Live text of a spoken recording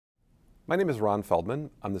My name is Ron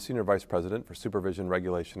Feldman. I'm the Senior Vice President for Supervision,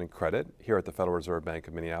 Regulation, and Credit here at the Federal Reserve Bank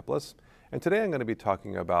of Minneapolis. And today I'm going to be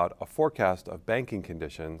talking about a forecast of banking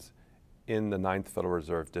conditions in the 9th Federal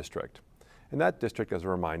Reserve District. And that district, as a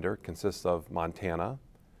reminder, consists of Montana,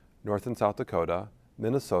 North and South Dakota,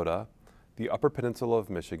 Minnesota, the Upper Peninsula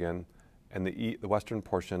of Michigan, and the western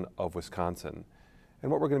portion of Wisconsin.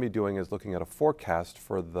 And what we're going to be doing is looking at a forecast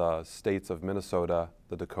for the states of Minnesota,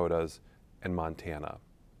 the Dakotas, and Montana.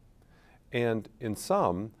 And in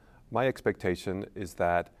sum, my expectation is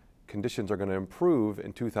that conditions are going to improve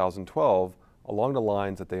in 2012 along the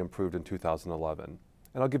lines that they improved in 2011.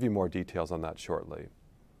 And I'll give you more details on that shortly.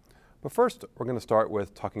 But first, we're going to start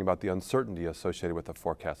with talking about the uncertainty associated with a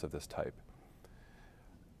forecast of this type.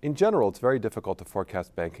 In general, it's very difficult to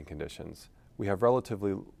forecast banking conditions. We have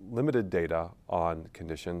relatively limited data on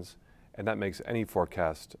conditions, and that makes any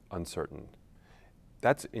forecast uncertain.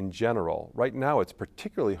 That's in general. Right now, it's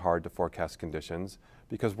particularly hard to forecast conditions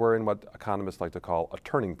because we're in what economists like to call a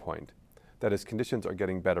turning point. That is, conditions are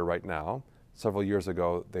getting better right now. Several years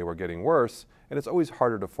ago, they were getting worse, and it's always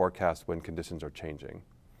harder to forecast when conditions are changing.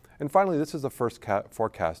 And finally, this is the first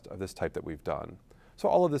forecast of this type that we've done. So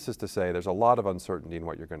all of this is to say there's a lot of uncertainty in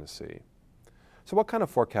what you're going to see. So what kind of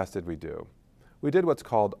forecast did we do? We did what's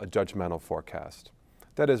called a judgmental forecast.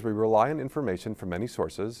 That is, we rely on information from many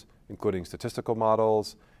sources, including statistical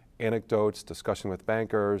models, anecdotes, discussion with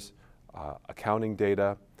bankers, accounting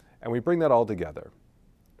data, and we bring that all together.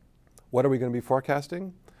 What are we going to be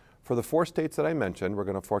forecasting? For the 4 states that I mentioned, we're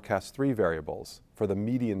going to forecast 3 variables for the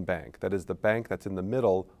median bank. That is the bank that's in the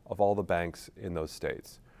middle of all the banks in those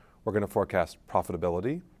states. We're going to forecast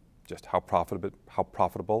profitability, just how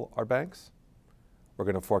profitable are banks. We're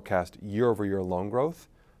going to forecast year-over-year loan growth,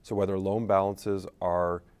 so whether loan balances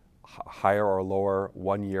are higher or lower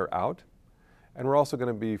 1 year out. And we're also going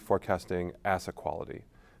to be forecasting asset quality.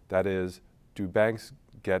 That is, do banks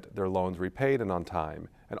get their loans repaid and on time?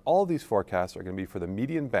 And all of these forecasts are going to be for the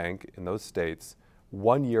median bank in those states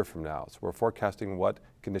 1 year from now. So we're forecasting what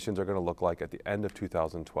conditions are going to look like at the end of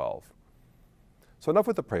 2012. So enough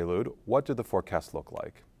with the prelude. What do the forecasts look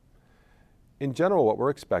like? In general, what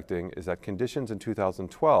we're expecting is that conditions in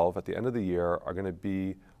 2012 at the end of the year are going to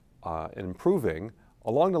be improving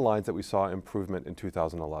along the lines that we saw improvement in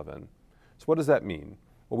 2011. So what does that mean?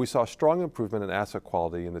 Well, we saw strong improvement in asset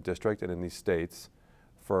quality in the district and in these states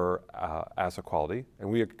for asset quality, and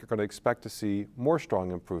we are going to expect to see more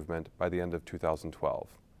strong improvement by the end of 2012.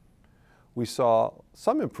 We saw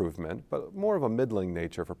some improvement, but more of a middling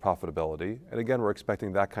nature for profitability, and again, we're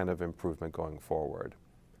expecting that kind of improvement going forward.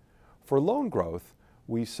 For loan growth,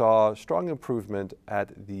 we saw strong improvement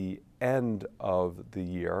at the end of the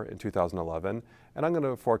year in 2011, and I'm going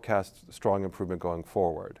to forecast strong improvement going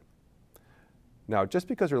forward. Now, just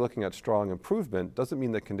because you're looking at strong improvement doesn't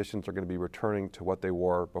mean that conditions are going to be returning to what they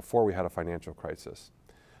were before we had a financial crisis.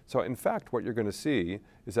 So in fact, what you're going to see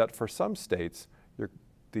is that for some states,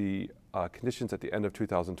 the conditions at the end of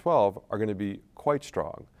 2012 are going to be quite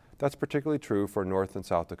strong. That's particularly true for North and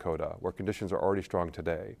South Dakota, where conditions are already strong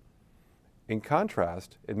today. In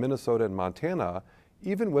contrast, in Minnesota and Montana,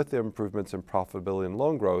 even with the improvements in profitability and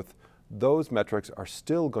loan growth, those metrics are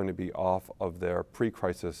still going to be off of their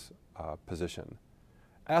pre-crisis position.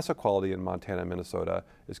 Asset quality in Montana and Minnesota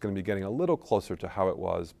is going to be getting a little closer to how it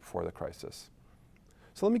was before the crisis.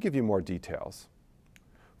 So let me give you more details.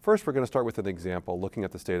 First, we're going to start with an example looking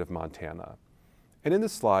at the state of Montana. And in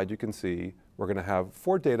this slide, you can see we're going to have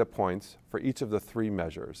 4 data points for each of the 3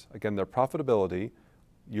 measures. Again, their profitability,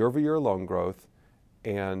 year-over-year loan growth,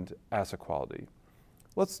 and asset quality.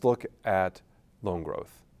 Let's look at loan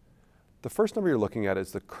growth. The first number you're looking at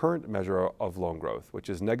is the current measure of loan growth, which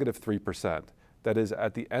is -3%. That is,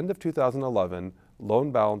 at the end of 2011,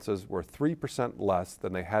 loan balances were 3% less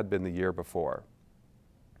than they had been the year before.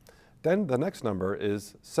 Then the next number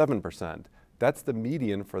is 7%. That's the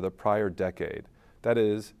median for the prior decade. That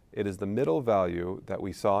is, it is the middle value that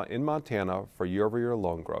we saw in Montana for year-over-year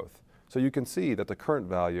loan growth. So you can see that the current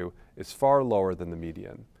value is far lower than the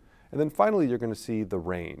median. And then finally, you're going to see the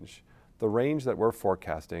range. The range that we're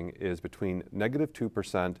forecasting is between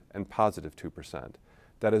 -2% and +2%.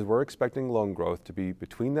 That is, we're expecting loan growth to be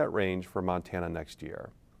between that range for Montana next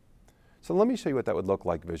year. So let me show you what that would look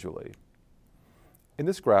like visually. In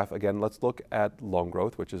this graph, again, let's look at loan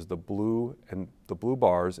growth, which is the blue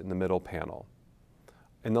bars in the middle panel.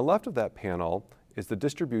 In the left of that panel is the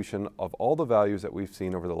distribution of all the values that we've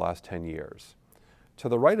seen over the last 10 years. To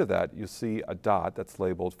the right of that, you see a dot that's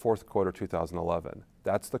labeled 4th quarter 2011.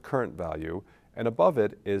 That's the current value, and above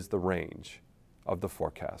it is the range of the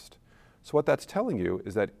forecast. So what that's telling you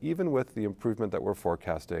is that even with the improvement that we're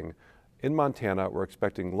forecasting In Montana, we're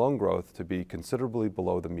expecting loan growth to be considerably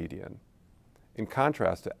below the median. In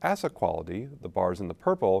contrast to asset quality, the bars in the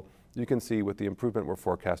purple, you can see with the improvement we're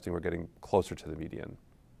forecasting, we're getting closer to the median.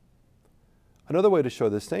 Another way to show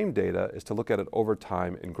the same data is to look at it over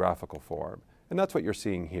time in graphical form, and that's what you're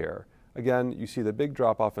seeing here. Again, you see the big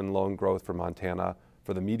drop-off in loan growth for Montana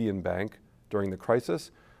for the median bank during the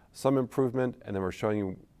crisis, some improvement, and then we're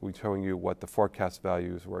showing you what the forecast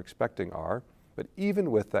values we're expecting are. But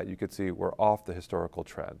even with that, you can see we're off the historical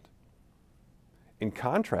trend. In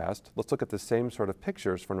contrast, let's look at the same sort of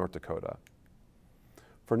pictures for North Dakota.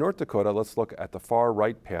 For North Dakota, let's look at the far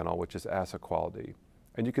right panel, which is asset quality.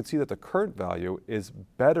 And you can see that the current value is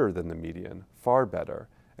better than the median, far better.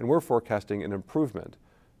 And we're forecasting an improvement.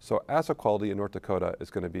 So asset quality in North Dakota is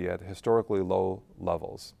going to be at historically low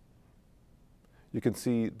levels. You can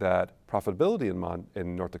see that profitability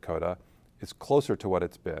in North Dakota is closer to what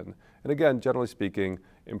it's been. And again, generally speaking,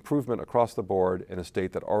 improvement across the board in a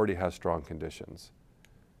state that already has strong conditions.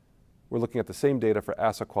 We're looking at the same data for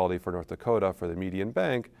asset quality for North Dakota for the median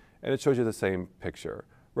bank, and it shows you the same picture.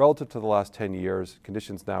 Relative to the last 10 years,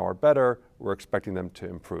 conditions now are better. We're expecting them to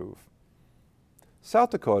improve. South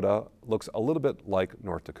Dakota looks a little bit like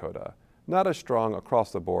North Dakota. Not as strong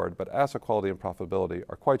across the board, but asset quality and profitability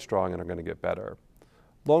are quite strong and are going to get better.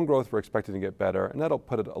 Loan growth we're expecting to get better, and that'll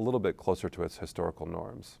put it a little bit closer to its historical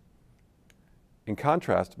norms. In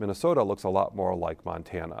contrast, Minnesota looks a lot more like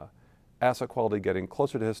Montana. Asset quality getting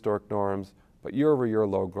closer to historic norms, but year-over-year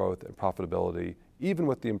low growth and profitability, even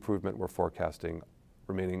with the improvement we're forecasting,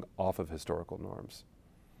 remaining off of historical norms.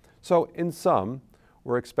 So in sum,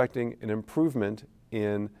 we're expecting an improvement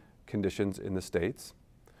in conditions in the states.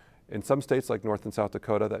 In some states like North and South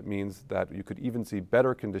Dakota, that means that you could even see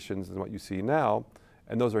better conditions than what you see now,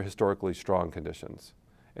 and those are historically strong conditions.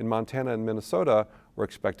 In Montana and Minnesota, we're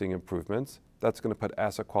expecting improvements. That's going to put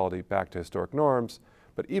asset quality back to historic norms,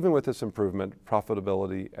 but even with this improvement,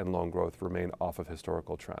 profitability and loan growth remain off of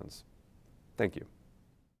historical trends. Thank you.